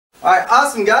Alright,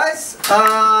 awesome guys.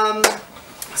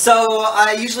 So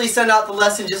I usually send out the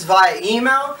lesson just via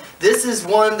email. This is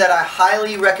one that I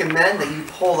highly recommend that you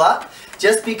pull up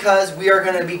just because we are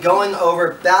going to be going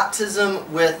over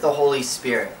baptism with the Holy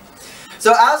Spirit.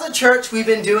 So as a church, we've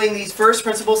been doing these first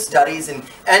principle studies and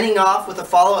ending off with the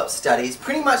follow-up studies,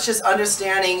 pretty much just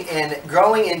understanding and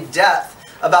growing in depth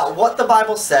about what the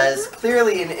Bible says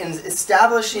clearly and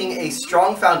establishing a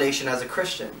strong foundation as a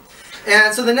Christian.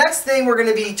 And so the next thing we're going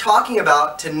to be talking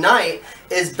about tonight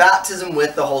is baptism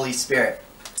with the Holy Spirit.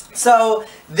 So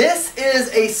this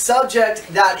is a subject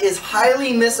that is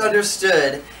highly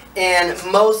misunderstood in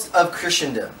most of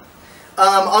Christendom.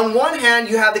 On one hand,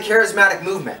 you have the charismatic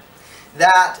movement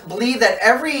that believe that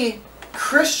every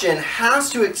Christian has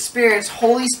to experience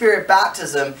Holy Spirit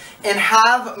baptism and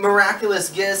have miraculous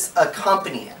gifts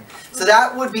accompany it. So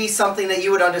that would be something that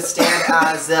you would understand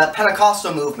as the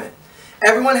Pentecostal movement.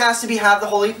 Everyone has to have the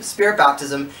Holy Spirit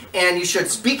baptism, and you should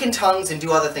speak in tongues and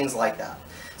do other things like that.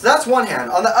 So that's one hand.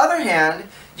 On the other hand,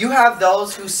 you have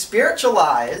those who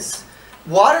spiritualize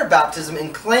water baptism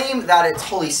and claim that it's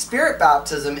Holy Spirit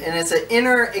baptism and it's an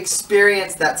inner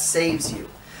experience that saves you.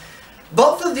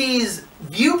 Both of these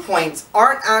viewpoints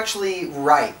aren't actually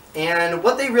right. And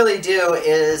what they really do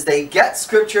is they get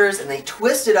scriptures and they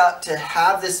twist it up to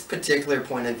have this particular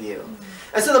point of view.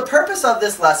 And so the purpose of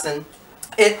this lesson,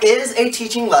 it is a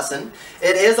teaching lesson.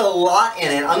 It is a lot in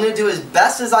it. I'm going to do as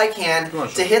best as I can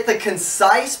to hit the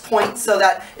concise point so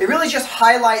that it really just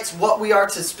highlights what we are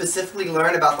to specifically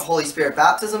learn about the Holy Spirit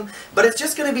baptism. But it's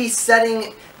just going to be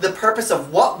setting the purpose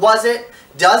of what was it,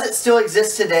 does it still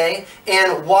exist today,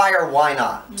 and why or why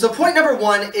not. So point number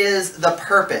one is the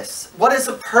purpose. What is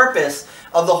the purpose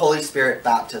of the Holy Spirit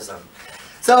baptism?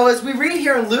 So as we read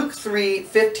here in Luke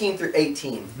 3:15 through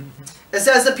 18, it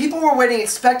says that people were waiting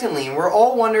expectantly and were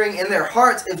all wondering in their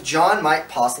hearts if John might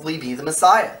possibly be the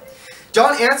Messiah.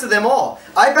 John answered them all,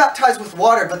 "I baptize with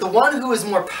water, but the one who is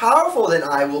more powerful than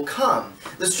I will come,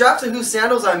 the straps of whose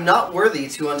sandals I am not worthy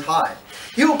to untie.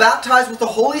 He will baptize with the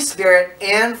Holy Spirit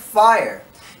and fire.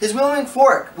 His winnowing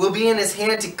fork will be in his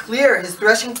hand to clear his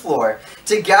threshing floor,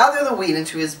 to gather the wheat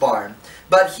into his barn,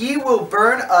 but he will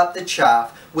burn up the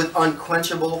chaff with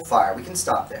unquenchable fire." We can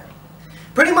stop there.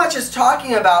 Pretty much is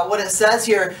talking about what it says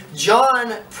here,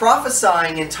 John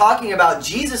prophesying and talking about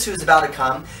Jesus who's about to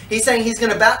come. He's saying he's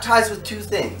going to baptize with two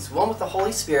things, one with the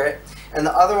Holy Spirit and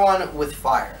the other one with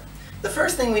fire. The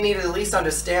first thing we need to at least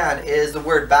understand is the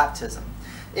word baptism.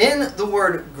 In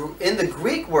the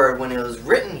Greek word, when it was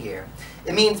written here,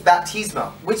 it means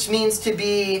baptismo, which means to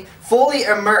be fully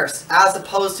immersed as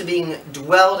opposed to being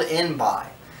dwelled in by.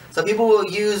 So people will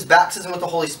use baptism with the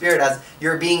Holy Spirit as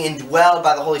you're being indwelled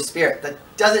by the Holy Spirit. That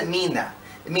doesn't mean that.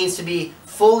 It means to be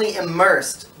fully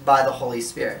immersed by the Holy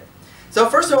Spirit. So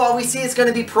first of all, we see it's going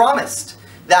to be promised.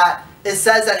 That it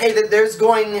says that, hey, that there's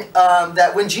going,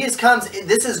 that when Jesus comes,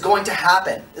 this is going to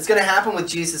happen. It's going to happen with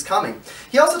Jesus coming.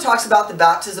 He also talks about the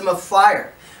baptism of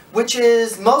fire, which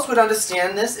is, most would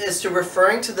understand this, is to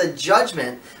referring to the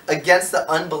judgment against the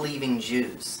unbelieving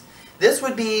Jews. This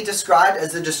would be described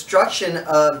as the destruction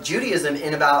of Judaism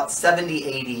in about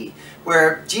 70 AD,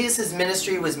 where Jesus'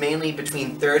 ministry was mainly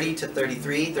between 30 to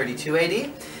 33, 32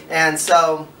 AD. And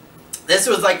so this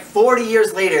was like 40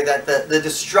 years later that the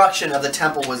destruction of the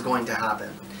temple was going to happen.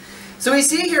 So we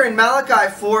see here in Malachi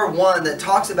 4:1 that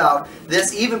talks about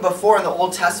this even before in the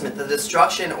Old Testament, the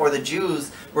destruction or the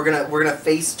Jews were gonna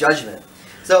face judgment.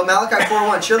 So Malachi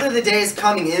 4:1, "Surely the day is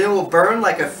coming, and it will burn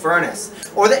like a furnace,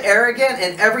 or the arrogant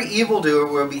and every evildoer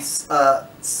will be stubble.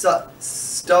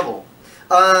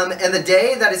 And the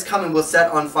day that is coming will set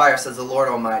on fire, says the Lord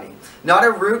Almighty. Not a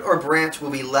root or branch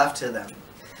will be left to them."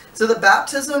 So the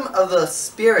baptism of the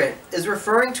Spirit is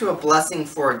referring to a blessing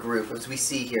for a group, as we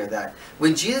see here, that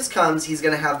when Jesus comes, he's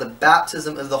going to have the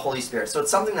baptism of the Holy Spirit. So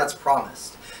it's something that's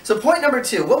promised. So point number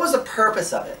two, what was the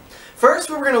purpose of it?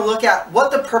 First, we're going to look at what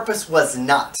the purpose was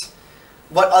not,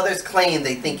 what others claim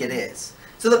they think it is.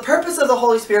 So the purpose of the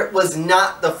Holy Spirit was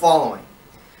not the following.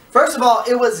 First of all,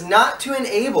 it was not to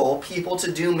enable people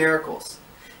to do miracles.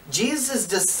 Jesus'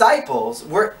 disciples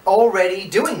were already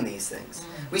doing these things.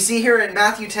 We see here in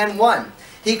Matthew 10:1,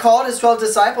 "He called his 12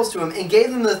 disciples to him and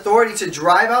gave them the authority to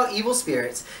drive out evil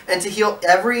spirits and to heal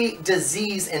every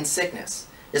disease and sickness."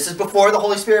 This is before the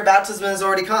Holy Spirit baptism has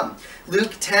already come.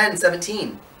 Luke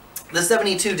 10:17. The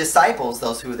 72 disciples,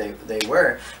 those who they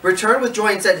were, returned with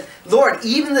joy and said, "Lord,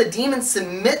 even the demons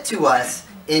submit to us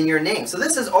in your name." So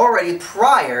this is already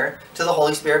prior to the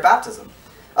Holy Spirit baptism.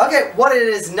 Okay, what it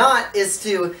is not is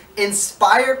to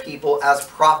inspire people as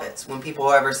prophets. When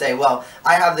people ever say, well,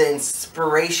 I have the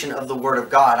inspiration of the Word of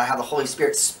God, I have the Holy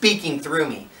Spirit speaking through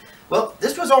me. Well,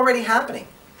 this was already happening.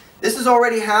 This is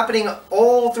already happening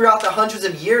all throughout the hundreds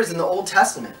of years in the Old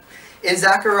Testament. In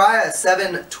Zechariah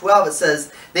 7:12 it says,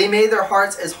 "They made their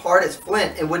hearts as hard as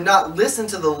flint and would not listen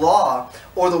to the law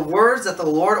or the words that the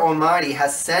Lord Almighty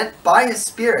has sent by His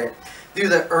Spirit through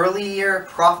the earlier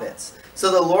prophets.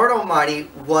 So the Lord Almighty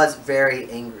was very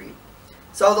angry."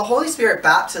 So the Holy Spirit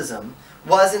baptism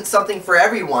wasn't something for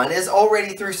everyone. It's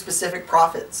already through specific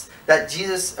prophets that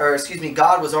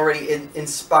God was already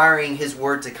inspiring His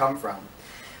word to come from.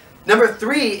 Number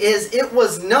 3 is it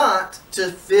was not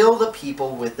to fill the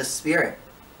people with the Spirit.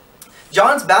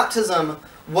 John's baptism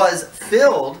was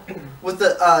filled with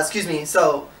the,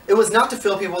 so it was not to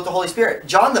fill people with the Holy Spirit.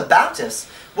 John the Baptist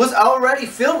was already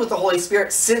filled with the Holy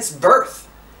Spirit since birth.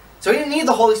 So he didn't need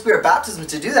the Holy Spirit baptism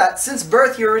to do that. Since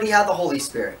birth, he already had the Holy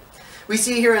Spirit. We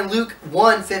see here in Luke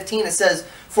 1:15, it says,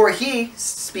 "For he,"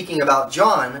 speaking about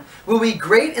John, "will be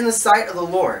great in the sight of the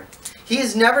Lord. He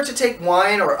is never to take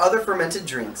wine or other fermented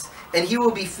drinks, and he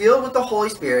will be filled with the Holy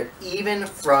Spirit even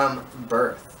from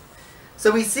birth."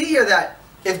 So we see here that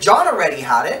if John already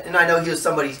had it, and I know he was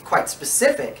somebody quite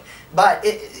specific, but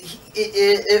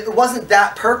it wasn't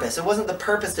that purpose. It wasn't the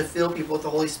purpose to fill people with the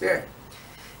Holy Spirit.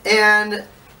 And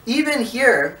even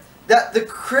here, that the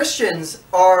Christians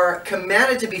are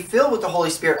commanded to be filled with the Holy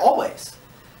Spirit always.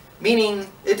 Meaning,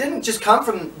 it didn't just come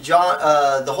from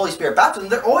the Holy Spirit baptism.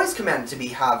 They're always commanded to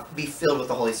be filled with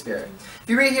the Holy Spirit. If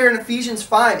you read here in Ephesians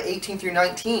 5:18 through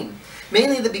 19,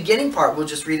 mainly the beginning part, we'll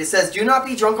just read. It says, "Do not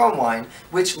be drunk on wine,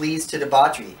 which leads to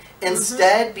debauchery.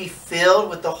 Instead, be filled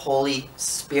with the Holy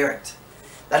Spirit."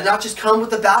 That did not just come with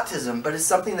the baptism, but it's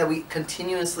something that we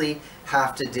continuously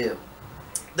have to do.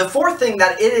 The fourth thing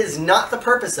that it is not the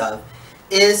purpose of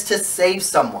is to save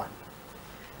someone.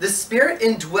 The Spirit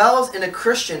indwells in a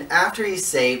Christian after he's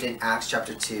saved in Acts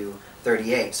chapter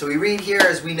 2:38. So we read here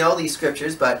as we know these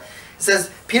scriptures, but it says,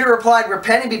 "Peter replied,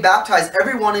 'Repent and be baptized,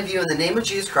 every one of you, in the name of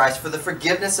Jesus Christ for the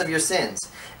forgiveness of your sins,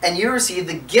 and you receive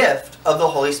the gift of the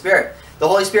Holy Spirit.'" The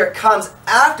Holy Spirit comes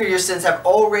after your sins have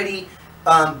already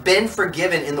been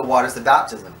forgiven in the waters of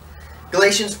baptism.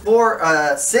 Galatians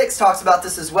 4:6 talks about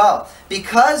this as well.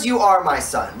 "Because you are my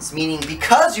sons," meaning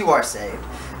because you are saved,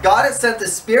 "God has sent the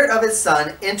Spirit of His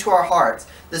Son into our hearts,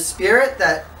 the Spirit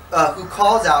that who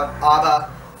calls out, Abba,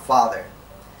 Father."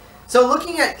 So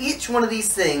looking at each one of these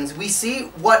things, we see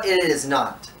what it is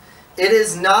not. It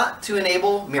is not to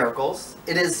enable miracles.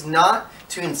 It is not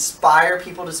to inspire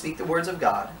people to speak the words of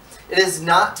God. It is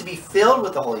not to be filled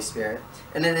with the Holy Spirit.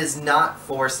 And it is not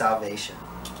for salvation.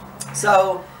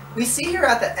 So we see here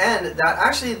at the end that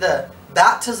actually the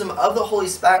baptism of the Holy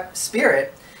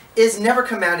Spirit is never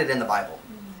commanded in the Bible.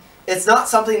 It's not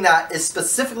something that is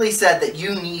specifically said that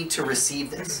you need to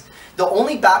receive this. The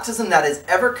only baptism that is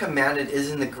ever commanded is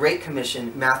in the Great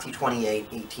Commission, Matthew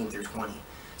 28:18 through 20.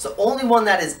 So only one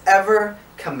that is ever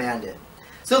commanded.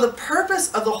 So the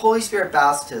purpose of the Holy Spirit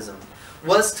baptism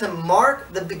was to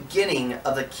mark the beginning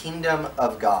of the kingdom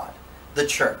of God, the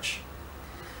church.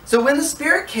 So when the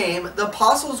Spirit came, the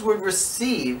apostles would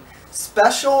receive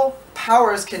special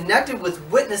powers connected with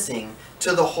witnessing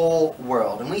to the whole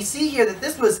world. And we see here that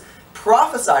this was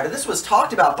prophesied, or this was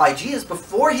talked about by Jesus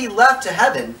before he left to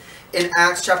heaven in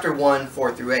Acts chapter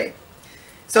 1:4 through 8.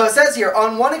 So it says here,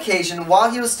 "On one occasion,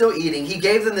 while he was still eating, he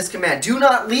gave them this command, 'Do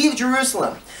not leave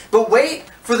Jerusalem, but wait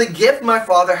for the gift my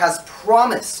Father has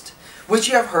promised, which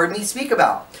you have heard me speak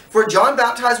about. For John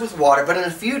baptized with water, but in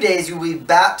a few days you will be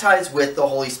baptized with the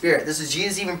Holy Spirit.'" This is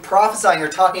Jesus even prophesying or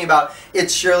talking about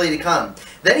it's surely to come.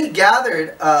 Then they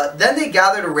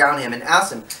gathered around him and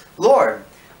asked him, "Lord,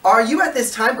 are you at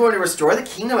this time going to restore the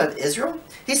kingdom of Israel?"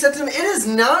 He said to them, "It is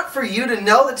not for you to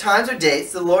know the times or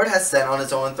dates the Lord has set on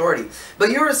his own authority, but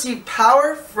you will receive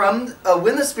power from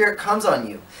when the Spirit comes on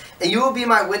you, and you will be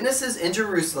my witnesses in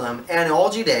Jerusalem and all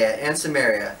Judea and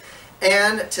Samaria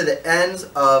and to the ends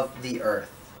of the earth."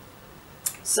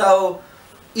 So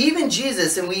even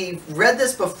Jesus, and we've read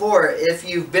this before if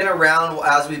you've been around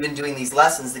as we've been doing these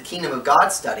lessons, the Kingdom of God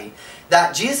study,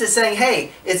 that Jesus is saying,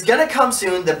 hey, it's going to come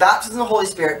soon, the baptism of the Holy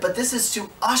Spirit, but this is to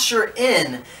usher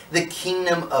in the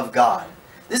kingdom of God.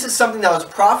 This is something that was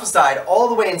prophesied all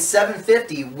the way in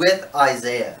 750 with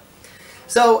Isaiah.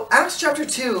 So Acts chapter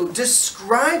 2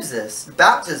 describes this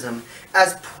baptism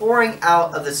as pouring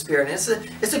out of the Spirit. And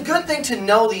it's a good thing to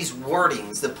know these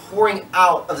wordings, the pouring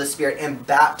out of the Spirit and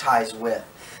baptized with.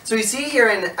 So you see here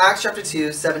in Acts chapter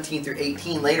 2, 17 through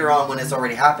 18, later on when it's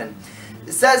already happened,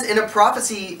 it says in a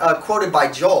prophecy quoted by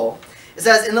Joel, it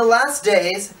says, "In the last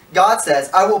days, God says,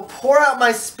 I will pour out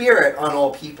my Spirit on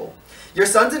all people. Your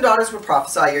sons and daughters will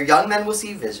prophesy, your young men will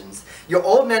see visions, your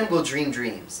old men will dream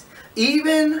dreams.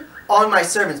 Even on my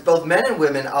servants, both men and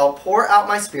women, I'll pour out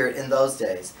my Spirit in those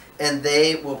days, and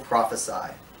they will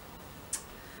prophesy.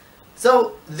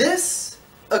 So this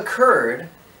occurred,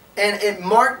 and it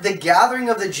marked the gathering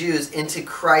of the Jews into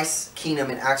Christ's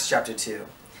kingdom in Acts chapter 2.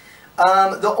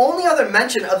 The only other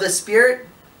mention of the Spirit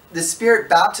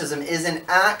baptism is in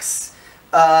Acts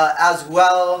Acts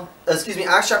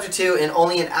chapter 2, and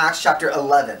only in Acts chapter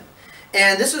 11.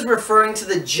 And this was referring to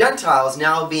the Gentiles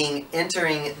now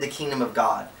entering the kingdom of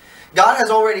God. God has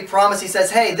already promised, he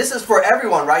says, hey, this is for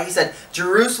everyone, right? He said,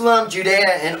 Jerusalem, Judea,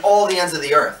 and all the ends of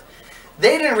the earth.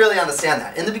 They didn't really understand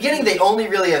that. In the beginning, they only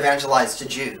really evangelized to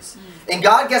Jews. And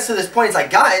God gets to this point, it's like,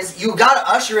 guys, you got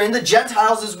to usher in the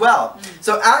Gentiles as well.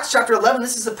 So Acts chapter 11,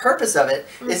 this is the purpose of it,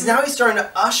 is now he's starting to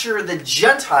usher the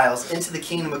Gentiles into the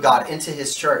kingdom of God, into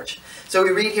his church. So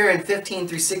we read here in 15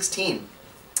 through 16.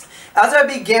 As I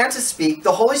began to speak,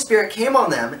 the Holy Spirit came on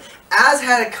them, as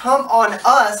had come on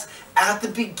us at the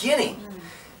beginning.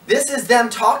 This is them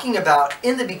talking about,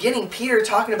 in the beginning, Peter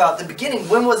talking about the beginning.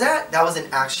 When was that? That was in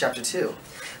Acts chapter 2.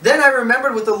 Then I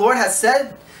remembered what the Lord has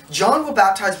said, John will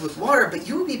baptize with water, but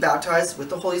you will be baptized with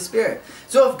the Holy Spirit.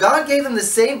 So if God gave them the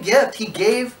same gift he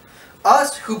gave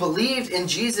us who believed in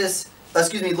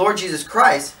Lord Jesus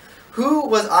Christ, who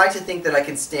was I to think that I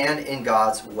can stand in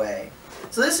God's way?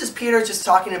 So this is Peter just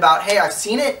talking about, hey, I've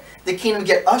seen it, the kingdom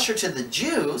get ushered to the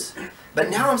Jews, but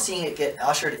now I'm seeing it get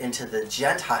ushered into the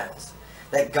Gentiles.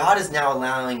 That God is now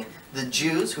allowing the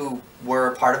Jews who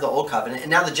were part of the Old Covenant,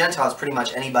 and now the Gentiles, pretty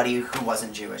much anybody who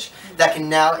wasn't Jewish, that can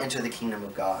now enter the kingdom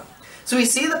of God. So we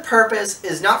see the purpose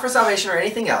is not for salvation or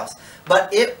anything else,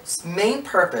 but its main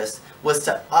purpose was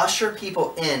to usher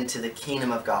people into the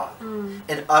kingdom of God,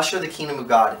 and usher the kingdom of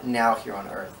God now here on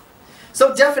earth.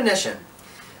 So definition.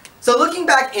 So looking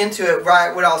back into it,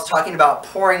 right, what I was talking about,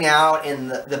 pouring out in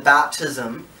the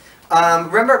baptism,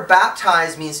 remember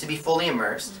baptize means to be fully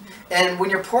immersed. And when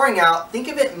you're pouring out, think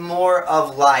of it more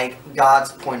of like God's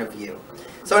point of view.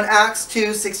 So in Acts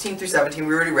 2, 16 through 17,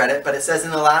 we already read it, but it says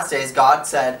in the last days, God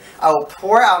said, I will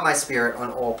pour out my Spirit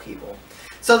on all people.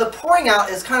 So the pouring out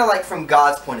is kind of like from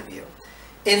God's point of view.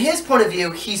 In his point of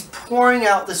view, he's pouring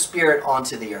out the Spirit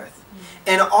onto the earth.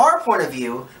 In our point of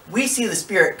view, we see the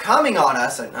Spirit coming on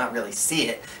us, or not really see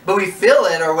it, but we feel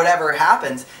it or whatever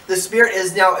happens. The Spirit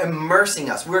is now immersing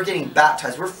us. We're getting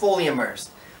baptized. We're fully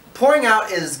immersed. Pouring out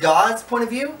is God's point of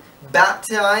view.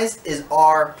 Baptized is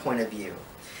our point of view.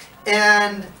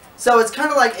 And so it's kind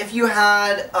of like if you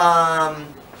had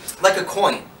like a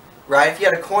coin, right? If you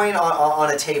had a coin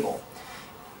on a table.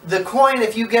 The coin,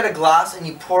 if you get a glass and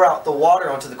you pour out the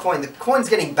water onto the coin's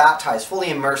getting baptized, fully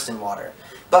immersed in water.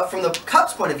 But from the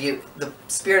cup's point of view, the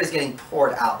Spirit is getting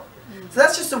poured out. So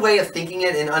that's just a way of thinking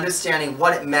it and understanding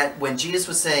what it meant when Jesus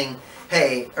was saying,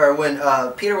 hey, or when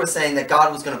Peter was saying that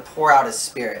God was going to pour out his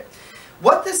Spirit.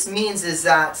 What this means is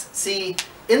that, see,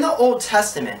 in the Old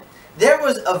Testament, there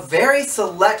was a very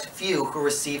select few who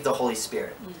received the Holy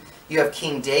Spirit. You have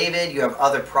King David, you have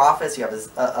other prophets, you have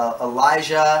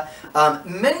Elijah.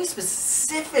 Many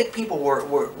specific people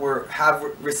have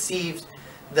received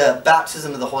the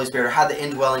baptism of the Holy Spirit, or had the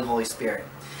indwelling Holy Spirit.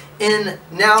 In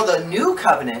now the new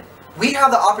covenant, we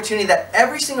have the opportunity that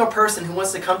every single person who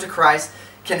wants to come to Christ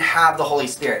can have the Holy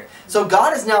Spirit. So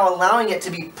God is now allowing it to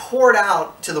be poured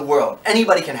out to the world.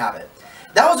 Anybody can have it.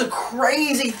 That was a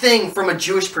crazy thing from a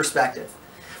Jewish perspective.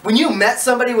 When you met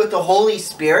somebody with the Holy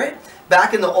Spirit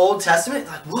back in the Old Testament,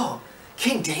 like, whoa,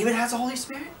 King David has the Holy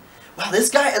Spirit? Wow, this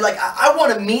guy, like, I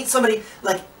want to meet somebody,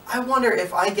 like, I wonder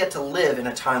if I get to live in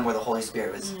a time where the Holy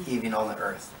Spirit was even on the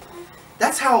earth.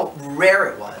 That's how rare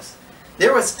it was.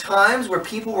 There was times where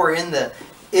people were in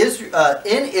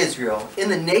Israel, in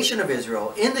the nation of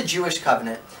Israel, in the Jewish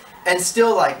covenant, and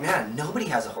still like, man, nobody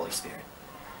has a Holy Spirit.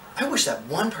 I wish that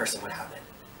one person would have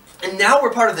it. And now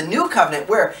we're part of the new covenant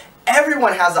where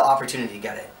everyone has the opportunity to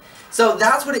get it. So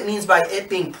that's what it means by it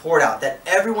being poured out, that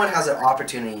everyone has an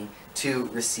opportunity to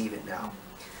receive it now.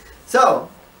 So,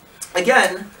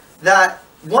 again, that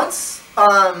once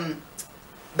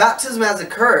baptism has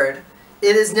occurred,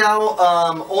 it is now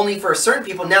only for certain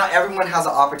people. Now everyone has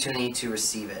an opportunity to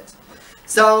receive it.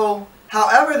 So,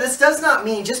 however, this does not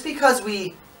mean just because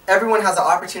everyone has the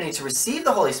opportunity to receive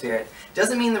the Holy Spirit,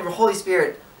 doesn't mean the Holy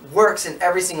Spirit works in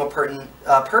every single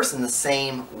person the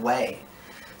same way.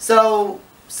 So,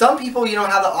 some people,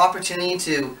 have the opportunity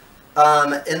to,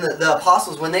 in the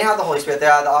apostles, when they have the Holy Spirit, they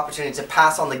have the opportunity to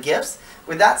pass on the gifts,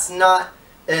 but that's not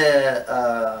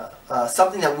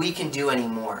something that we can do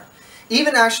anymore.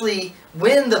 Even actually,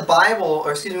 when the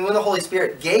when the Holy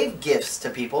Spirit gave gifts to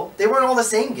people, they weren't all the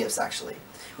same gifts, actually.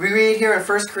 We read here in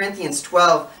 1 Corinthians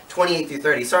 12, 28 through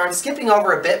 30. Sorry, I'm skipping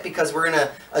over a bit because we're going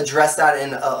to address that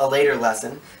in a later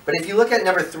lesson. But if you look at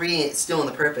number 3, still in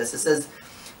the purpose, it says,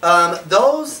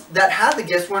 those that had the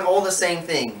gifts weren't all the same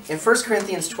thing. In 1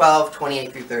 Corinthians 12,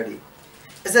 28 through 30,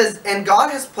 it says, "And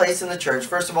God has placed in the church,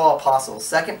 first of all, apostles,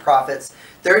 second prophets,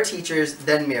 third teachers,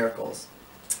 then miracles.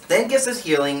 Then gifts of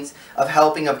healings, of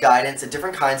helping, of guidance, and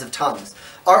different kinds of tongues.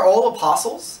 Are all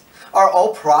apostles? Are all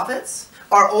prophets?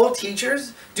 Are all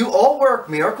teachers? Do all work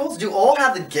miracles? Do all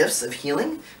have the gifts of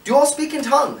healing? Do all speak in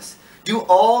tongues? Do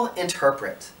all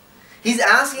interpret?" He's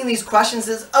asking these questions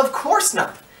as, of course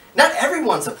not. Not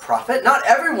everyone's a prophet. Not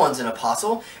everyone's an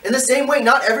apostle. In the same way,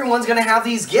 not everyone's going to have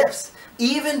these gifts,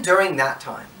 even during that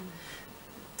time.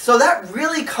 So that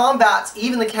really combats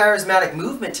even the charismatic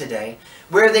movement today,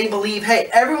 where they believe, hey,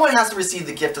 everyone has to receive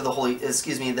the gift of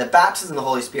the baptism of the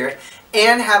Holy Spirit,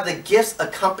 and have the gifts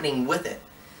accompanying with it.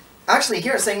 Actually,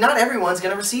 here it's saying not everyone's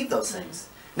going to receive those things.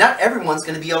 Not everyone's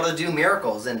going to be able to do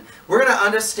miracles. And we're going to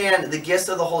understand the gifts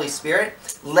of the Holy Spirit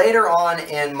later on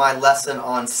in my lesson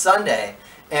on Sunday.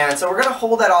 And so we're going to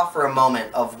hold that off for a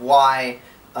moment of why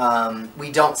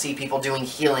we don't see people doing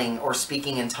healing or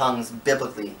speaking in tongues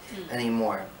biblically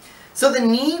anymore. So the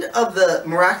need of the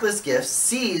miraculous gifts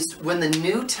ceased when the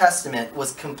New Testament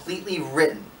was completely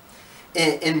written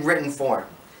in written form.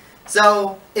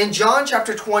 So in John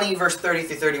chapter 20, verse 30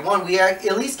 through 31, we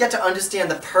at least get to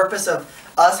understand the purpose of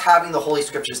us having the Holy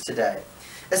Scriptures today.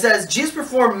 It says, "Jesus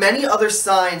performed many other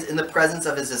signs in the presence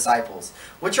of his disciples,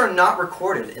 which are not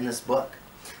recorded in this book.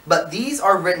 But these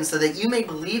are written so that you may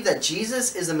believe that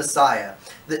Jesus is the Messiah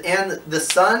and the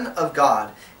Son of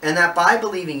God, and that by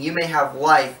believing you may have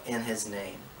life in his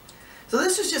name." So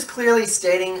this is just clearly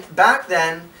stating, back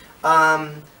then,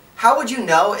 how would you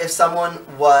know if someone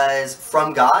was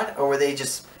from God, or were they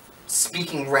just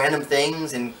speaking random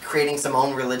things and creating some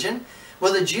own religion?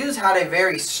 Well, the Jews had a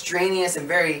very strenuous and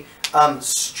very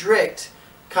strict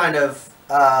kind of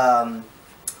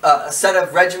a set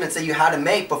of regiments that you had to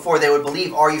make before they would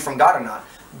believe, are you from God or not?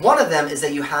 One of them is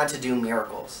that you had to do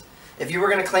miracles. If you were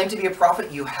going to claim to be a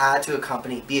prophet, you had to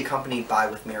be accompanied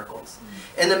with miracles.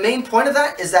 And the main point of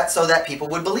that is that so that people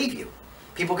would believe you.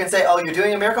 People can say, oh, you're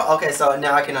doing a miracle? Okay, so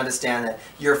now I can understand that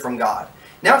you're from God.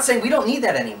 Now it's saying we don't need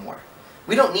that anymore.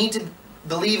 We don't need to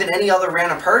believe in any other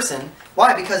random person.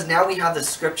 Why? Because now we have the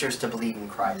Scriptures to believe in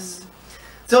Christ.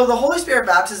 So the Holy Spirit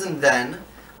baptism then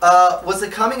was the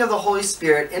coming of the Holy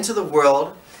Spirit into the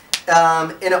world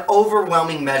in an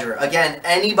overwhelming measure. Again,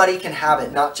 anybody can have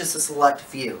it, not just a select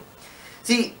few.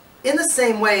 See, in the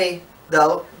same way,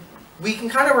 though, we can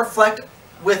kind of reflect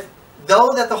with,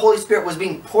 though that the Holy Spirit was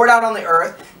being poured out on the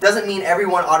earth, doesn't mean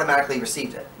everyone automatically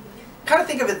received it. Kind of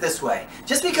think of it this way.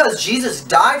 Just because Jesus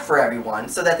died for everyone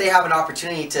so that they have an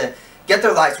opportunity to get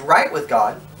their lives right with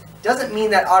God, doesn't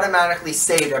mean that automatically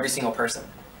saved every single person.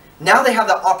 Now they have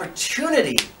the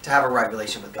opportunity to have a right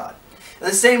relation with God. In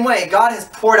the same way, God has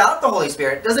poured out the Holy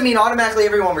Spirit. Doesn't mean automatically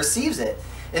everyone receives it.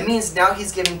 It means now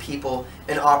he's giving people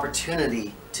an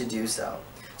opportunity to do so.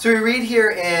 So we read here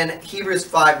in Hebrews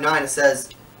 5:9, it says,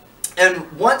 "And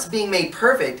once being made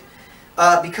perfect,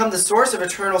 become the source of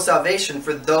eternal salvation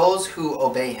for those who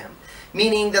obey him."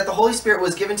 Meaning that the Holy Spirit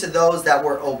was given to those that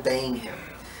were obeying him.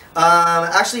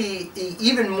 Actually,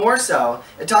 even more so,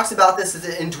 it talks about this as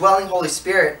the indwelling Holy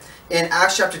Spirit in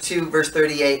Acts chapter 2, verse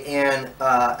 38 and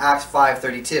Acts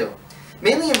 5:32.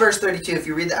 Mainly in verse 32, if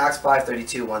you read the Acts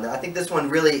 5:32 one, I think this one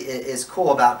really is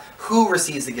cool about who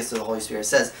receives the gifts of the Holy Spirit. It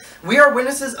says, "We are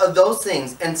witnesses of those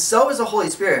things, and so is the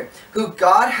Holy Spirit, who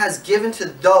God has given to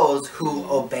those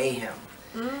who obey him."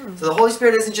 So the Holy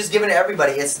Spirit isn't just given to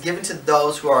everybody, it's given to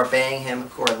those who are obeying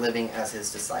him, who are living as his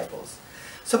disciples.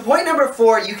 So point number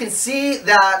 4, you can see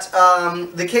that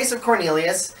the case of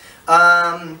Cornelius,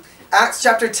 Acts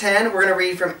chapter 10, we're going to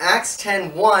read from Acts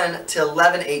 10:1 to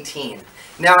 11:18.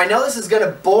 Now I know this is going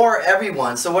to bore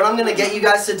everyone, so what I'm going to get you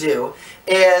guys to do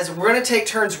is we're going to take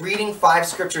turns reading 5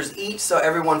 scriptures each so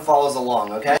everyone follows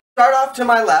along, okay? Start off to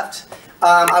my left.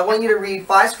 I want you to read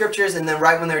 5 scriptures, and then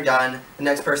right when they're done, the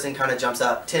next person kind of jumps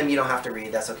up. Tim, you don't have to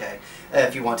read, that's okay.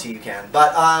 If you want to, you can.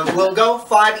 But we'll go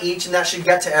 5 each, and that should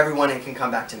get to everyone and can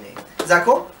come back to me. Is that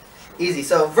cool? Easy.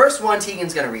 So verse 1,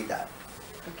 Tegan's going to read that.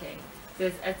 Okay.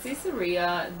 It says, "At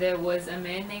Caesarea there was a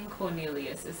man named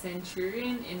Cornelius, a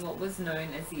centurion in what was known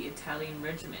as the Italian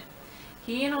regiment.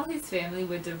 He and all his family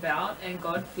were devout and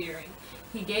God-fearing.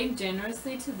 He gave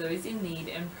generously to those in need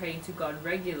and prayed to God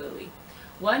regularly.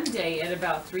 One day at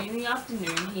about 3 in the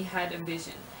afternoon he had a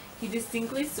vision. He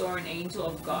distinctly saw an angel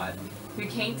of God, who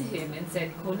came to him and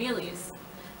said, 'Cornelius.'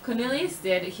 Cornelius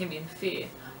stared at him in fear.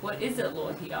 'What is it,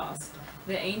 Lord?' he asked.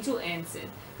 The angel answered,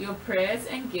 'Your prayers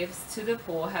and gifts to the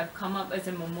poor have come up as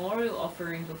a memorial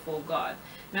offering before God.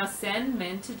 Now send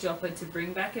men to Joppa to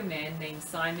bring back a man named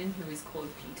Simon who is called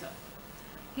Peter.'"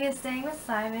 He is staying with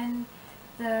Simon,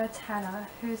 the tanner,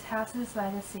 whose house is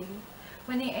by the sea.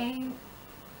 When the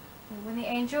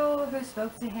angel who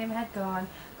spoke to him had gone,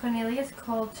 Cornelius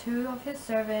called 2 of his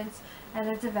servants and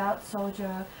a devout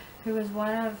soldier who was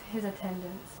one of his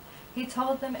attendants. He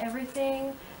told them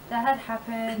everything that had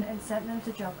happened and sent them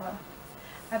to Joppa.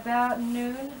 About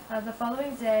noon the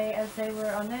following day, as they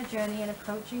were on their journey and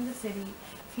approaching the city,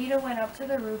 Peter went up to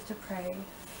the roof to pray.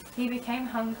 He became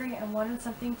hungry and wanted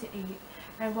something to eat,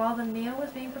 and while the meal was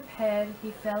being prepared,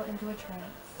 he fell into a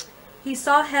trance. He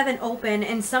saw heaven open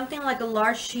and something like a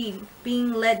large sheet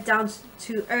being let down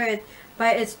to earth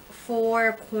by its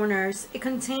 4 corners. It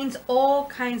contains all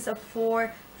kinds of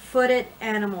 4-footed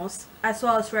animals, as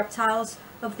well as reptiles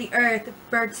of the earth,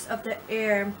 birds of the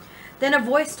air. Then a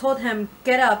voice told him,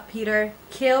 "Get up, Peter,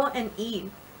 kill and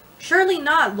eat." "Surely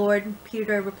not, Lord,"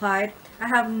 Peter replied. "I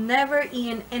have never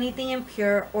eaten anything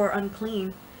impure or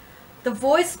unclean." The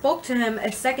voice spoke to him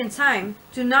a second time,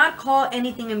 "Do not call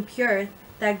anything impure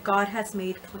that God has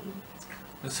made clean."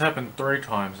 This happened 3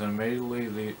 times, and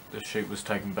immediately the sheep was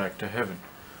taken back to heaven.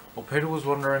 While Peter was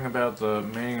wondering about the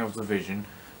meaning of the vision,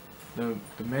 the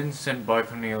men sent by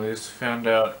Cornelius found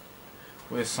out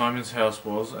where Simon's house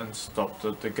was and stopped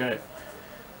at the gate.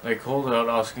 They called out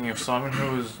asking if Simon,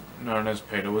 who was known as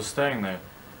Peter, was staying there.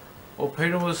 While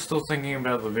Peter was still thinking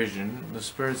about the vision, the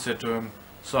Spirit said to him,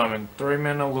 "Simon, 3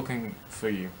 men are looking for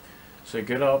you. So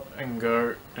get up and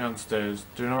go downstairs.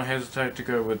 Do not hesitate to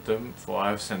go with them, for I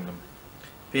have sent them."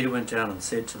 Peter went down and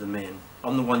said to the men,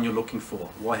 "I'm the one you're looking for.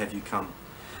 Why have you come?"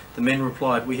 The men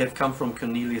replied, "We have come from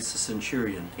Cornelius the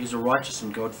centurion. He's a righteous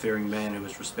and God-fearing man who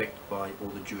is respected by all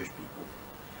the Jewish people.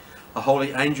 A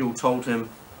holy angel told him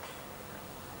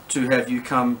to have you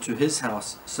come to his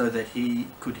house so that he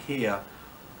could hear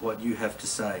what you have to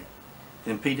say."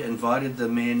 Then Peter invited the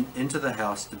men into the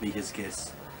house to be his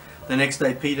guests. The next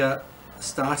day Peter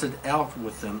started out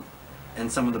with them, and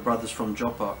some of the brothers from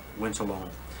Joppa went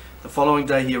along. The following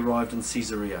day he arrived in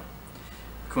Caesarea.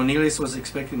 Cornelius was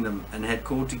expecting them and had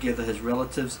called together his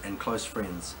relatives and close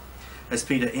friends. As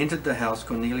Peter entered the house,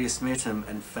 Cornelius met him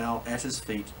and fell at his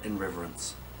feet in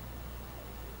reverence.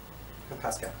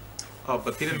 Pascal.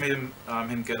 But Peter made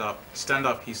him get up. "Stand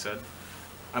up," he said.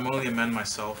 "I'm only a man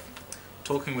myself."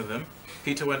 Talking with him,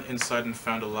 Peter went inside and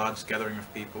found a large gathering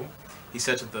of people. He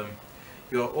said to them,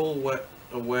 "You are all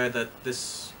aware that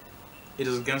it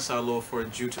is against our law for a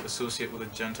Jew to associate with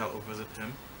a Gentile or visit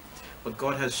him. But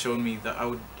God has shown me that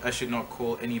I should not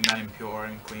call any man impure or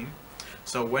unclean.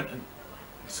 So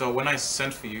when I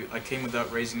sent for you, I came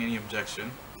without raising any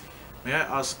objection. May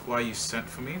I ask why you sent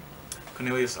for me?"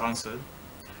 Cornelius answered,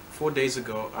 4 days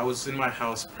ago, I was in my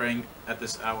house praying at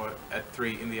this hour at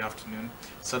 3 in the afternoon.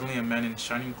 Suddenly a man in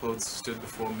shining clothes stood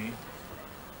before me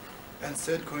and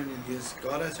said, "Cornelius,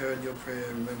 God has heard your prayer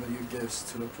and remembered your gifts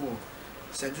to the poor.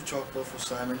 Send to Joppa for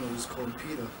Simon, who is called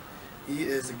Peter. He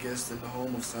is a guest in the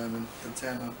home of Simon, the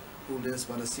tanner, who lives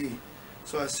by the sea.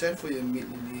 So I sent for you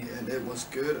immediately, and it was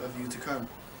good of you to come.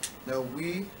 Now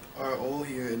we are all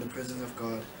here in the presence of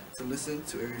God to listen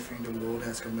to everything the Lord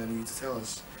has commanded you to tell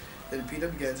us." Then Peter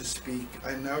began to speak.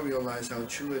 "I now realize how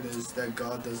true it is that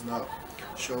God does not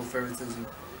show favoritism,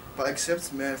 but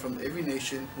accepts men from every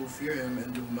nation who fear him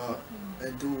and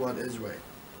do what is right.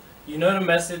 You know the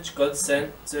message God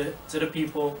sent to the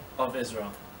people of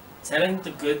Israel, telling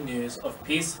the good news of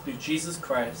peace through Jesus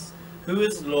Christ, who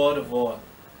is Lord of all.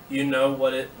 You know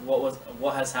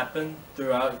what has happened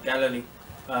throughout Galilee,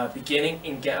 beginning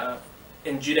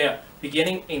in Judea,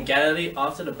 beginning in Galilee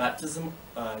after the baptism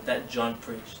that John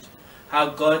preached. How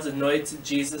God anointed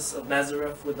Jesus of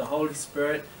Nazareth with the Holy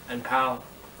Spirit and power,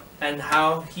 and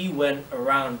how he went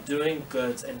around doing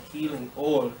good and healing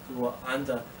all who were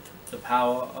under the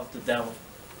power of the devil,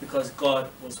 because God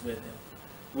was with him.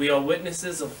 We are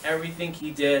witnesses of everything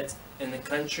he did in the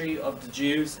country of the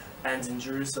Jews and in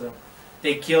Jerusalem.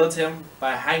 They killed him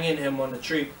by hanging him on a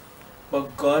tree,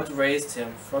 but God raised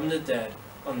him from the dead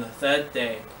on the 3rd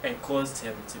day and caused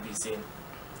him to be seen.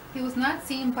 He was not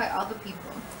seen by all the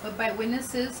people, but by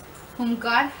witnesses whom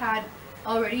God had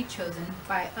already chosen,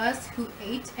 by us who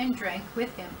ate and drank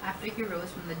with him after he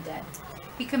rose from the dead.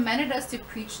 He commanded us to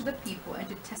preach to the people and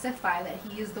to testify that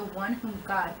he is the one whom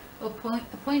God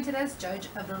appointed as judge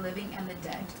of the living and the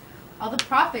dead. All the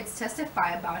prophets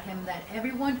testify about him that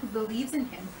everyone who believes in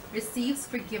him receives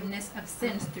forgiveness of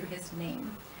sins through his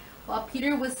name." While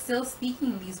Peter was still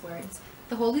speaking these words,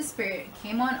 the Holy Spirit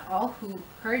came on all who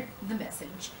heard the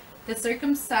message. The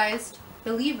circumcised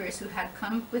believers who had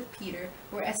come with Peter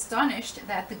were astonished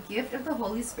that the gift of the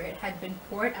Holy Spirit had been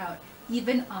poured out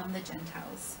even on the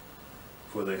Gentiles.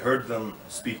 For they heard them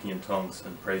speaking in tongues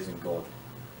and praising God.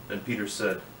 Then Peter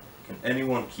said, Can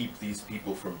anyone keep these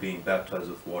people from being baptized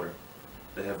with water?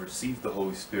 They have received the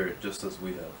Holy Spirit just as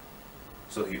we have.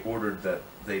 So he ordered that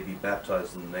they be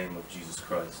baptized in the name of Jesus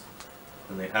Christ.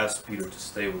 And they asked Peter to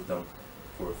stay with them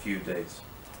for a few days.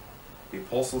 The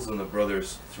apostles and the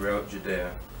brothers throughout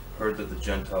Judea heard that the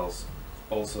Gentiles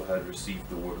also had received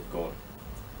the word of God.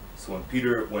 So when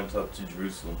Peter went up to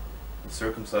Jerusalem, the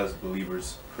circumcised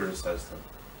believers criticized him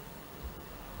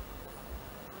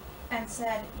and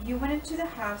said, "You went into the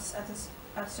house of the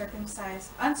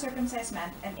uncircumcised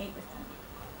men and ate with them."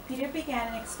 Peter began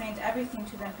and explained everything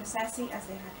to them precisely as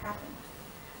it had happened.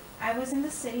 "I was in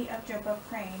the city of Joppa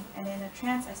praying, and in a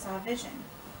trance I saw a vision.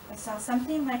 I saw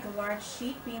something like a large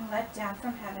sheet being let down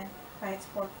from heaven by its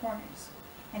four corners,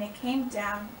 and it came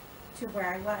down to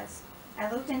where I was. I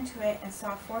looked into it and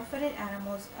saw four-footed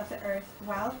animals of the earth,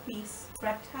 wild beasts,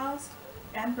 reptiles,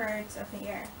 and birds of the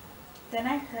air. Then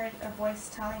I heard a voice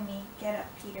telling me, 'Get up,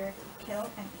 Peter, kill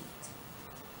and eat.'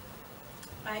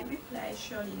 I replied,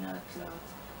 'Surely not, Lord.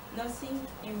 Nothing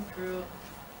impure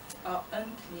or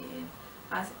unclean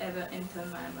has ever entered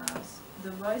my mouth.'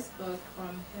 The voice spoke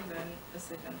from heaven a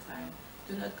second time,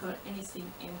 'Do not call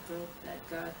anything impure that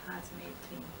God has made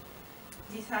clean.'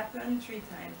 This happened 3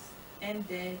 times, and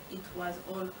then it was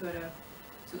all cut off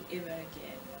to ever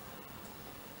again.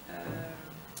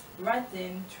 Right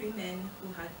then, 3 men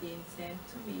who had been sent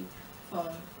to me from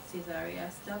Caesarea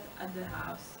stopped at the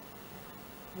house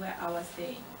where I was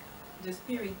staying. The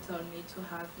Spirit told me to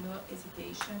have no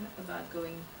hesitation about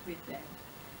going with them.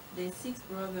 The 6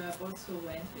 brothers also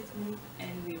went with me,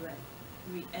 and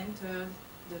we entered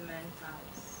the man's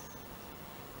house.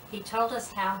 He told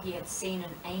us how he had seen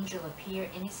an angel appear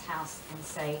in his house and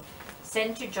say,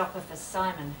 'Send to Joppa for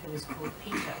Simon, who is called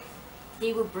Peter.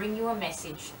 He will bring you a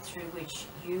message through which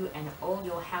you and all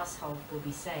your household will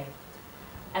be saved.'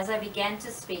 As I began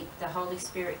to speak, the Holy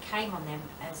Spirit came on them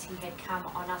as he had come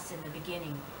on us in the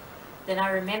beginning. Then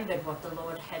I remembered what the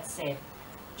Lord had said,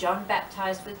 'John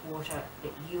baptized with water,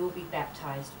 but you will be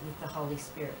baptized with the Holy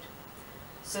Spirit.'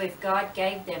 So if God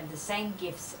gave them the same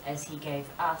gifts as he gave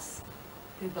us,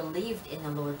 who believed in the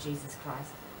Lord Jesus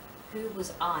Christ, who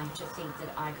was I to think that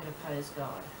I could oppose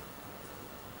God?"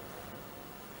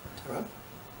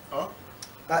 Oh?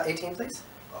 18, please.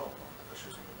 Oh,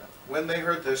 when they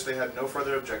heard this, they had no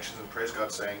further objections and praised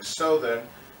God, saying, "So then,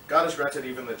 God has granted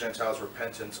even the Gentiles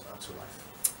repentance unto life."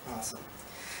 Awesome.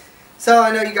 So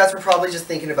I know you guys were probably just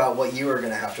thinking about what you were going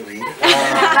to have to read.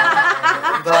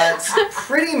 But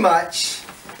pretty much,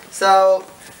 so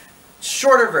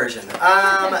shorter version.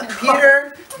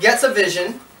 Peter gets a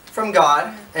vision from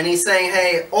God, and he's saying,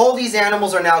 hey, all these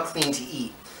animals are now clean to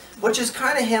eat. Which is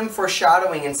kind of him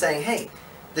foreshadowing and saying, hey,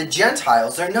 the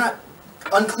Gentiles are not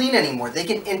unclean anymore. They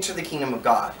can enter the kingdom of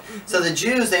God. So the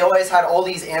Jews, they always had all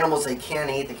these animals they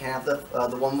can't eat. They can't have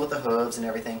the one with the hooves and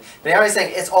everything. But now he's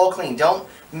saying it's all clean. Don't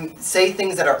say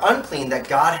things that are unclean that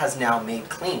God has now made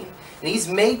clean. And he's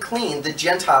made clean the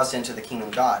Gentiles to enter the kingdom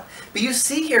of God. But you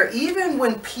see here, even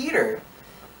when Peter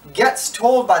gets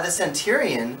told by the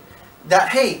centurion that,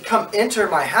 hey, come enter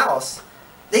my house,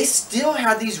 they still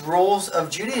had these rules of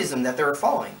Judaism that they were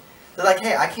following. They're like,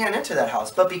 hey, I can't enter that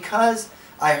house. But because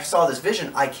I saw this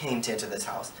vision, I came to enter this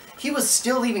house. He was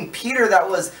still leaving. Peter, that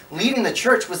was leading the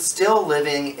church, was still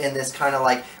living in this kind of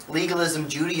like legalism,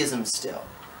 Judaism still.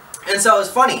 And so it's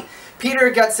funny. Peter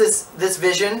gets this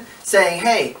vision saying,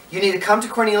 hey, you need to come to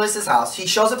Cornelius' house. He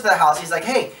shows up to the house. He's like,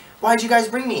 hey, why'd you guys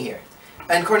bring me here?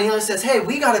 And Cornelius says, hey,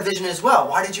 we got a vision as well.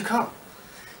 Why did you come?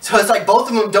 So it's like both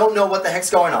of them don't know what the heck's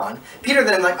going on. Peter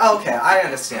then like, oh, okay, I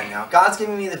understand now. God's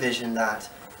giving me the vision that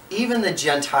even the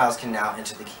Gentiles can now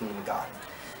enter the kingdom of God.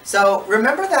 So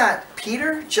remember that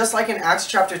Peter, just like in Acts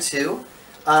chapter 2,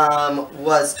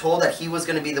 was told that he was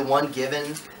going to be the one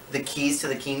given the keys to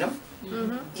the kingdom.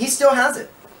 Mm-hmm. He still has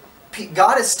it.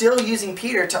 God is still using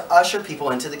Peter to usher people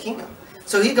into the kingdom.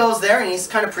 So he goes there and he's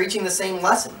kind of preaching the same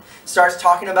lesson. Starts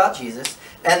talking about Jesus.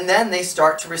 And then they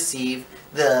start to receive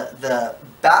the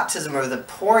baptism or the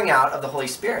pouring out of the Holy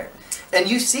Spirit. And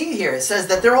you see here, it says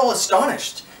that they're all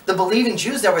astonished. The believing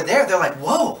Jews that were there, they're like,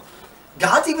 whoa,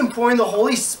 God's even pouring the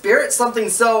Holy Spirit, something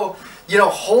so,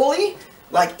 holy,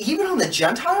 like even on the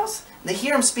Gentiles. They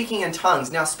hear him speaking in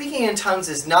tongues. Now, speaking in tongues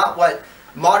is not what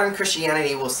modern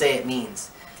Christianity will say it means.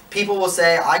 People will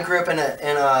say, I grew up in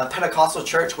a Pentecostal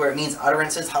church where it means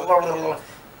utterances.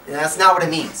 That's not what it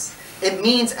means. It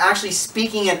means actually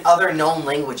speaking in other known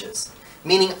languages.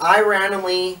 Meaning I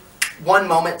randomly, one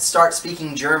moment, start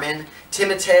speaking German,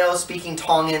 Timoteo speaking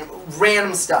Tongan,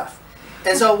 random stuff.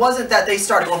 And so it wasn't that they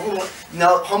started going,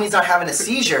 no, homie's not having a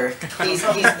seizure. He's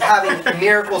having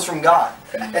miracles from God.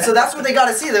 And so that's what they got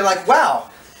to see. They're like, wow,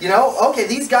 okay,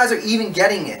 these guys are even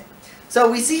getting it. So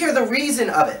we see here the reason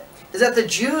of it is that the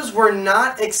Jews were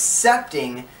not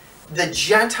accepting the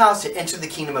Gentiles to enter the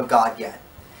kingdom of God yet.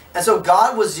 And so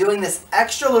God was doing this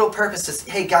extra little purpose to say,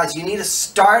 hey guys, you need to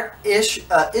start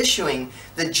issuing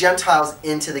the Gentiles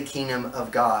into the kingdom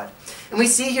of God. And we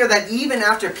see here that even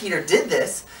after Peter did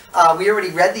this, we already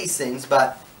read these things,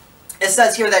 but it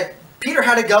says here that Peter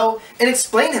had to go and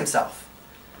explain himself.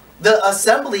 The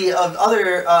assembly of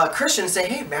other Christians say,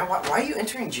 hey man, why are you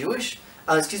entering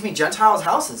Gentiles'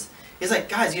 houses? He's like,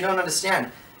 guys, you don't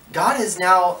understand. God is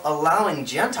now allowing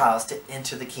Gentiles to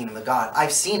enter the kingdom of God.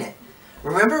 I've seen it.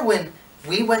 Remember when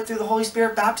we went through the Holy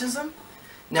Spirit baptism?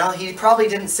 Now, he probably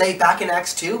didn't say back in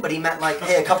Acts 2, but he meant like,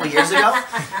 hey, a couple years ago.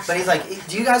 But he's like,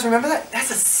 do you guys remember that? That's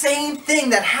the same thing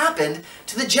that happened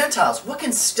to the Gentiles. What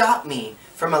can stop me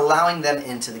from allowing them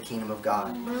into the kingdom of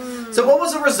God? So what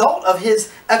was the result of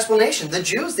his explanation? The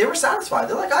Jews, they were satisfied.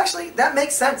 They're like, actually, that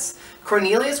makes sense.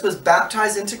 Cornelius was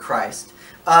baptized into Christ.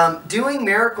 Doing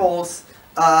miracles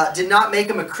did not make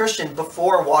him a Christian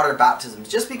before water baptism.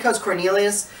 Just because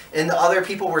Cornelius and the other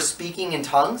people were speaking in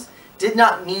tongues did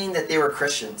not mean that they were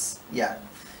Christians yet.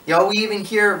 You know, we even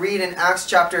read in Acts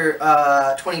chapter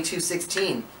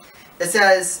 22:16. It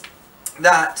says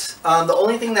that the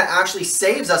only thing that actually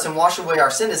saves us and washes away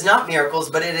our sin is not miracles,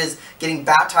 but it is getting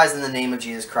baptized in the name of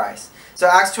Jesus Christ. So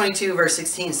Acts 22 verse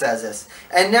 16 says this.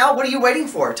 And now what are you waiting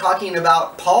for? Talking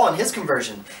about Paul and his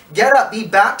conversion. Get up, be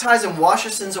baptized and wash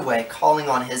your sins away, calling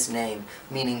on his name,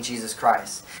 meaning Jesus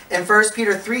Christ. In 1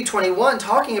 Peter 3:21,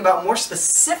 talking about more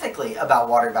specifically about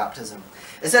water baptism.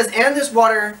 It says, and this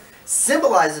water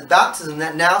symbolizes baptism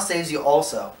that now saves you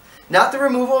also. Not the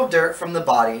removal of dirt from the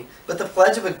body, but the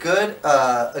pledge of a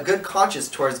good conscience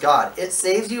towards God. It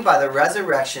saves you by the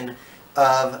resurrection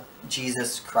of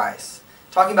Jesus Christ.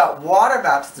 Talking about water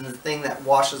baptism, the thing that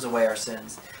washes away our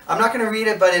sins. I'm not going to read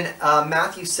it, but in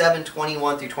Matthew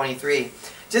 7:21 through 23,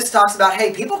 just talks about,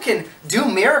 hey, people can do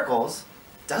miracles.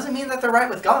 Doesn't mean that they're right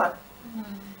with God.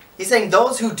 He's saying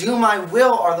those who do my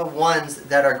will are the ones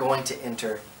that are going to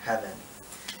enter heaven.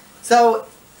 So,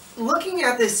 looking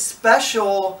at this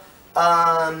special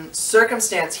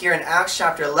circumstance here in Acts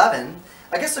chapter 11,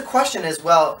 I guess the question is,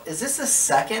 well, is this the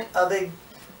second of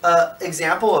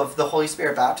example of the Holy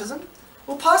Spirit baptism?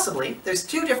 Well, possibly. There's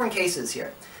two different cases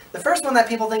here. The first one that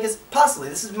people think is possibly,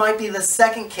 might be the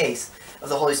second case of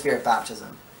the Holy Spirit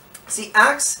baptism. See,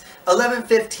 Acts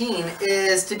 11:15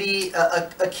 is to be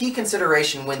a key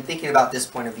consideration when thinking about this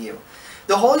point of view.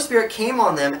 The Holy Spirit came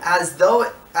on them as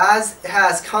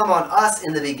has come on us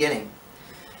in the beginning.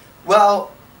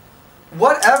 Well,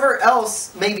 whatever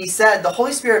else may be said, the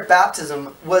Holy Spirit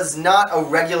baptism was not a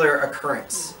regular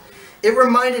occurrence. It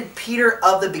reminded Peter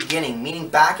of the beginning, meaning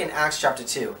back in Acts chapter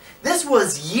 2. This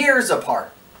was years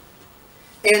apart.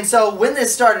 And so when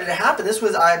this started to happen, this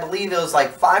was, I believe it was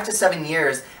like 5 to 7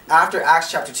 years after Acts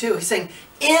chapter 2. He's saying,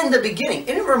 in the beginning, it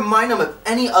didn't remind them of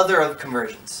any other of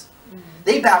conversions.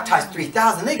 They baptized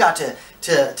 3,000. They got to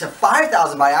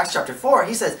 5,000 by Acts chapter 4.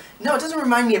 He says, no, it doesn't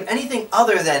remind me of anything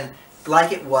other than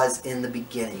like it was in the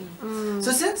beginning.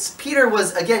 So since Peter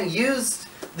was, again, used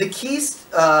the keys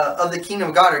of the kingdom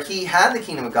of God, or he had the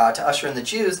kingdom of God to usher in the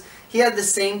Jews, he had the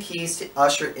same keys to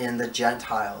usher in the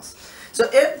Gentiles. So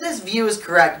if this view is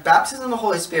correct, baptism of the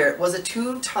Holy Spirit was a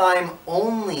two-time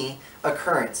only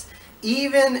occurrence,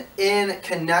 even in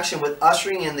connection with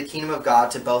ushering in the kingdom of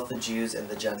God to both the Jews and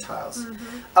the Gentiles.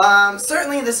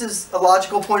 Certainly this is a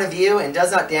logical point of view and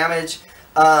does not damage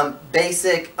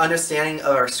basic understanding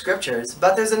of our scriptures,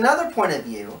 but there's another point of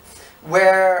view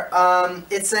where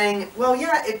it's saying, well,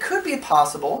 yeah, it could be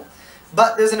possible,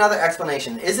 but there's another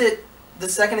explanation. Is it the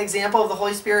second example of the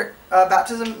Holy Spirit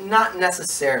baptism? Not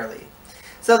necessarily.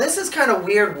 So this is kind of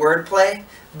weird wordplay,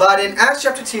 but in Acts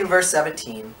chapter 2, verse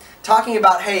 17, talking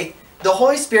about, hey, the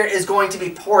Holy Spirit is going to be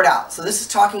poured out. So this is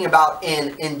talking about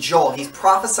in Joel. He's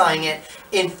prophesying it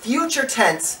in future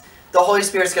tense. The Holy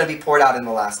Spirit is going to be poured out in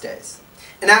the last days.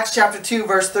 In Acts chapter 2,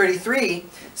 verse 33,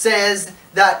 says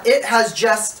that it has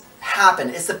just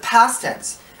happened. It's the past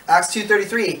tense. Acts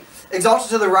 2:33, exalted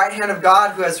to the right hand of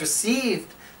God, who has received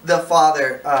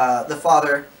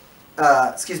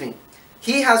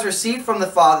He has received from the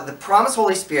Father the promised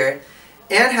Holy Spirit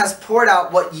and has poured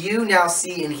out what you now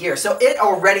see and hear. So it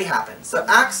already happened. So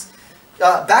Acts,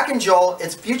 back in Joel,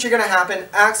 it's future going to happen.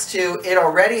 Acts 2, it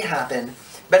already happened.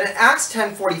 But in Acts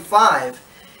 10:45,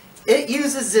 it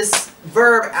uses this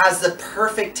verb as the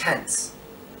perfect tense.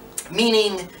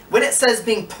 Meaning, when it says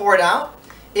being poured out,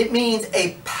 it means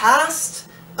a past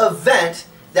event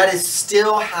that is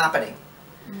still happening.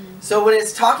 So when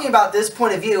it's talking about this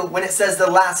point of view, when it says the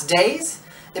last days,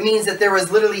 it means that there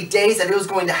was literally days that it was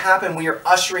going to happen when you're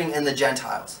ushering in the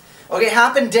Gentiles. Okay, it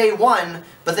happened day one,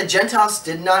 but the Gentiles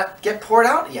did not get poured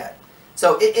out yet.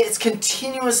 So it's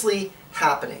continuously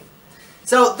happening.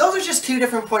 So those are just two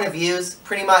different point of views,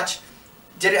 pretty much.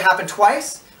 Did it happen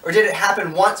twice? Or did it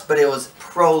happen once, but it was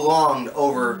prolonged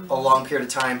over a long period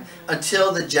of time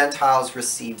until the Gentiles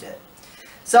received it?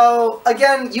 So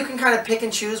again, you can kind of pick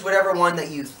and choose whatever one that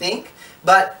you think.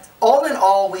 But all in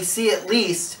all, we see at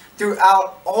least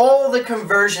throughout all the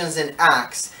conversions in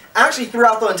Acts, actually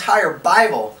throughout the entire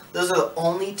Bible, those are the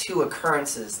only two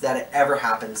occurrences that it ever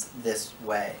happens this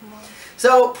way.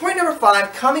 So point number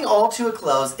 5, coming all to a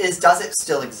close, is does it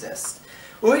still exist?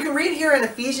 Well, we can read here in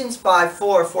Ephesians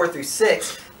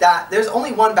 5:4-6, that there's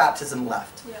only one baptism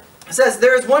left. Yeah. It says,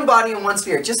 there is one body and one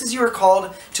spirit, just as you were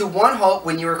called to one hope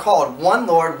when you were called, one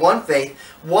Lord, one faith,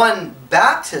 one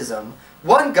baptism,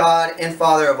 one God and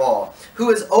Father of all, who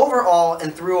is over all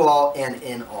and through all and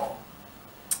in all.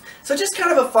 So just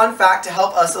kind of a fun fact to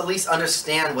help us at least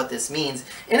understand what this means.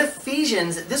 In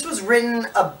Ephesians, this was written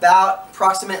about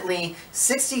approximately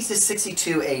 60 to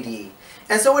 62 AD.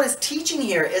 And so what it's teaching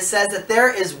here, it says that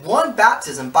there is one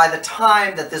baptism by the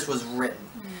time that this was written.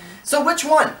 So which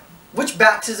one? Which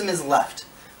baptism is left?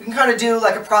 We can kind of do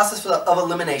like a process of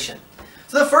elimination.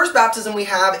 So the first baptism we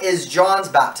have is John's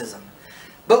baptism.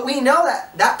 But we know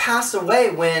that that passed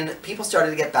away when people started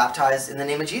to get baptized in the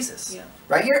name of Jesus. Yeah.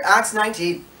 Right here, Acts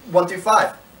 19,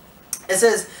 1-5. It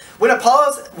says, when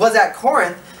Apollos was at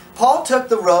Corinth, Paul took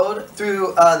the road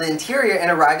through the interior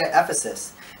and arrived at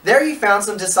Ephesus. There he found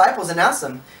some disciples and asked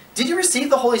them, did you receive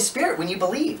the Holy Spirit when you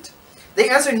believed? They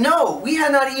answered, no, we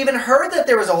had not even heard that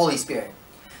there was a Holy Spirit.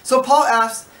 So Paul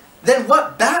asked, then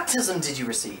what baptism did you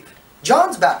receive?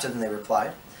 John's baptism, they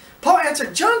replied. Paul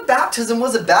answered, John's baptism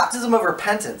was a baptism of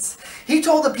repentance. He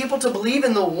told the people to believe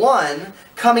in the one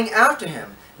coming after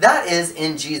him, that is,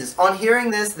 in Jesus. On hearing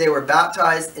this, they were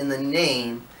baptized in the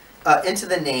name, into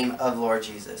the name of Lord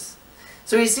Jesus.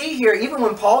 So you see here, even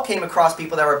when Paul came across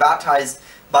people that were baptized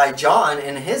by John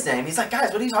in his name, he's like,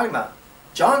 guys, what are you talking about?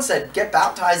 John said, get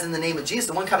baptized in the name of Jesus,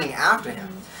 the one coming after him.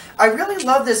 I really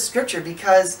love this scripture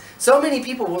because so many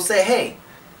people will say, hey,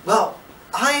 well,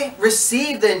 I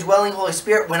received the indwelling Holy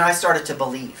Spirit when I started to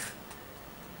believe.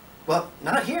 Well,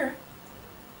 not here.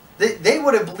 They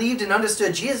would have believed and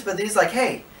understood Jesus, but he's like,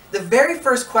 hey, the very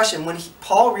first question when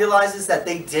Paul realizes that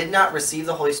they did not receive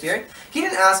the Holy Spirit, he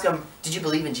didn't ask them, did you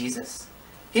believe in Jesus?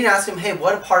 He didn't ask them, hey,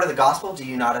 what part of the gospel do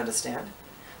you not understand?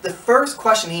 The first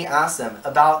question he asked them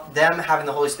about them having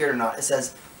the Holy Spirit or not, it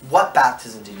says, what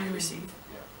baptism did you receive?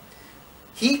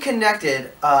 He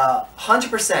connected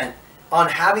 100% on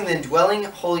having the indwelling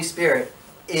Holy Spirit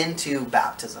into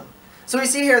baptism. So we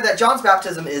see here that John's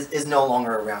baptism is no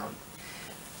longer around.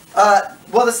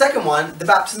 Well, the second one, the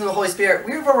baptism of the Holy Spirit,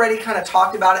 we've already kind of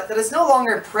talked about it, that it's no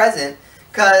longer present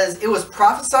because it was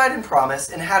prophesied and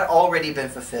promised and had already been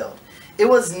fulfilled. It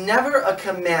was never a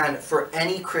command for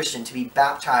any Christian to be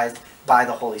baptized by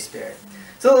the Holy Spirit.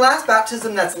 So the last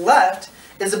baptism that's left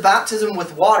is a baptism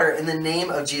with water in the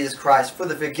name of Jesus Christ for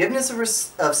the forgiveness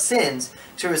of sins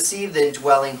to receive the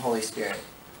indwelling Holy Spirit.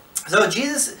 So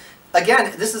Jesus,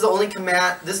 again, this is the only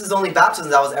baptism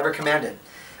that was ever commanded.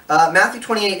 Matthew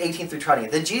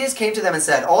 28:18-20. Then Jesus came to them and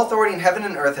said, all authority in heaven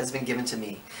and earth has been given to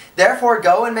me. Therefore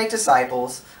go and make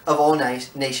disciples of all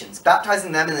nations,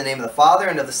 baptizing them in the name of the Father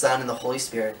and of the Son and the Holy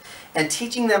Spirit, and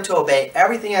teaching them to obey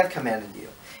everything I have commanded you.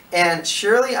 And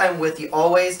surely I am with you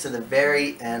always to the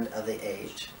very end of the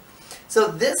age. So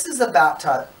this is a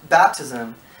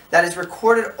baptism that is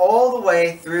recorded all the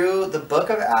way through the book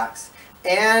of Acts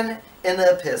and in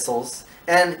the epistles.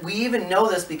 And we even know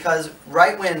this because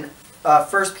right when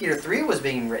 1 Peter 3 was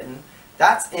being written,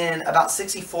 that's in about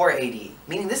 64 AD.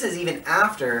 Meaning this is even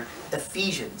after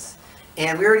Ephesians.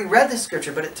 And we already read this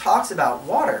scripture, but it talks about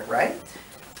water, right?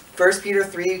 1 Peter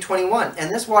 3:21.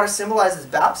 And this water symbolizes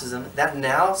baptism that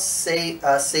now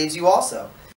saves you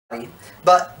also.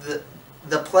 But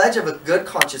the pledge of a good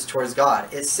conscience towards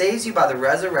God. It saves you by the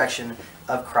resurrection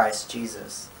of Christ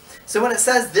Jesus. So when it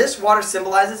says this water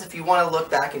symbolizes, if you want to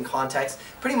look back in context,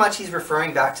 pretty much he's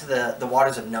referring back to the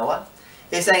waters of Noah.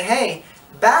 He's saying, hey,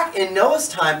 back in Noah's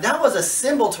time, that was a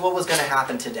symbol to what was going to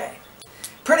happen today.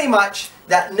 Pretty much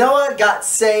that Noah got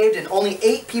saved and only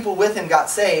 8 people with him got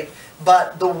saved,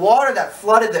 but the water that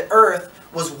flooded the earth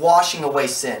was washing away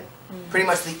sin. Pretty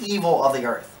much the evil of the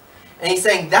earth. And he's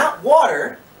saying that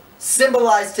water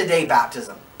symbolized today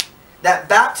baptism. That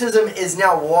baptism is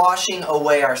now washing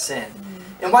away our sin.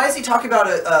 And why is he talking about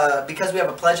it? Because we have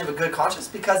a pledge of a good conscience?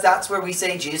 Because that's where we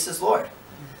say Jesus is Lord.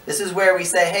 This is where we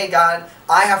say, hey God,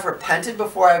 I have repented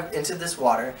before I've entered this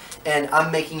water, and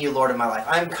I'm making you Lord of my life.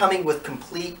 I'm coming with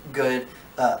complete good,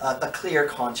 a clear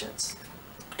conscience.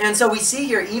 And so we see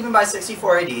here, even by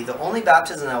 64 AD, the only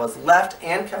baptism that was left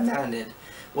and commanded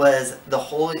was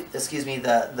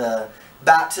the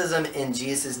baptism in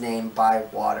Jesus' name by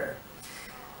water.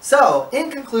 So,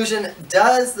 in conclusion,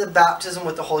 does the baptism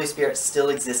with the Holy Spirit still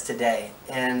exist today?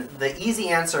 And the easy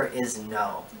answer is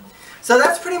no. So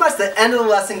that's pretty much the end of the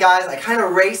lesson, guys. I kind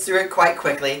of raced through it quite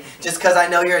quickly, just because I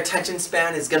know your attention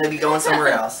span is going to be going somewhere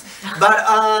else. But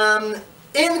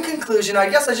in conclusion, I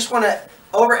guess I just want to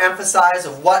overemphasize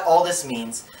of what all this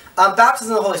means.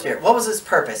 Baptism of the Holy Spirit, what was its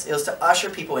purpose? It was to usher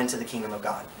people into the kingdom of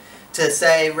God. To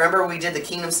say, remember we did the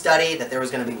kingdom study, that there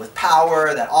was going to be with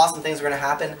power, that awesome things were going to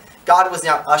happen. God was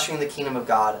now ushering the kingdom of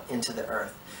God into the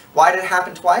earth. Why did it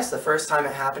happen twice? The first time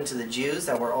it happened to the Jews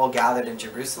that were all gathered in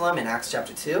Jerusalem in Acts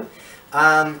chapter 2.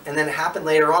 And then it happened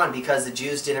later on because the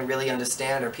Jews didn't really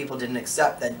understand, or people didn't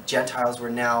accept that Gentiles were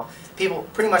now, people,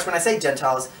 pretty much when I say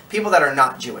Gentiles, people that are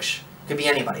not Jewish. Could be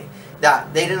anybody.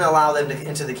 That they didn't allow them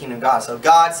into the kingdom of God. So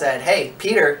God said, hey,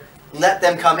 Peter, let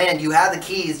them come in. You have the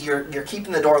keys. You're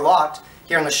keeping the door locked.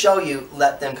 Here, I'm going to show you.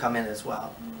 Let them come in as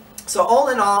well. So all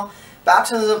in all,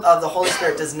 baptism of the Holy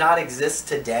Spirit does not exist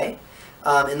today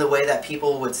in the way that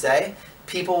people would say.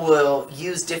 People will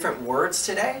use different words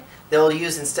today. They'll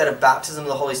use, instead of baptism of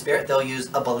the Holy Spirit, they'll use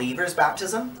a believer's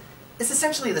baptism. It's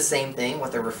essentially the same thing,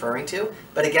 what they're referring to.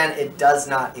 But again, it does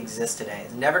not exist today.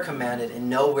 It's never commanded, and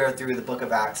nowhere through the book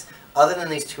of Acts, other than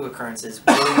these two occurrences,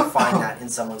 will you find that in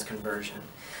someone's conversion.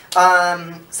 So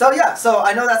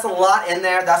I know that's a lot in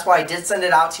there. That's why I did send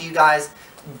it out to you guys.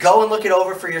 Go and look it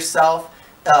over for yourself.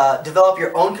 Develop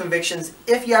your own convictions.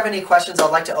 If you have any questions,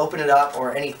 I'd like to open it up,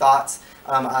 or any thoughts,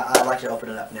 I'd like to open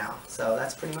it up now. So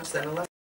that's pretty much the end of the lesson.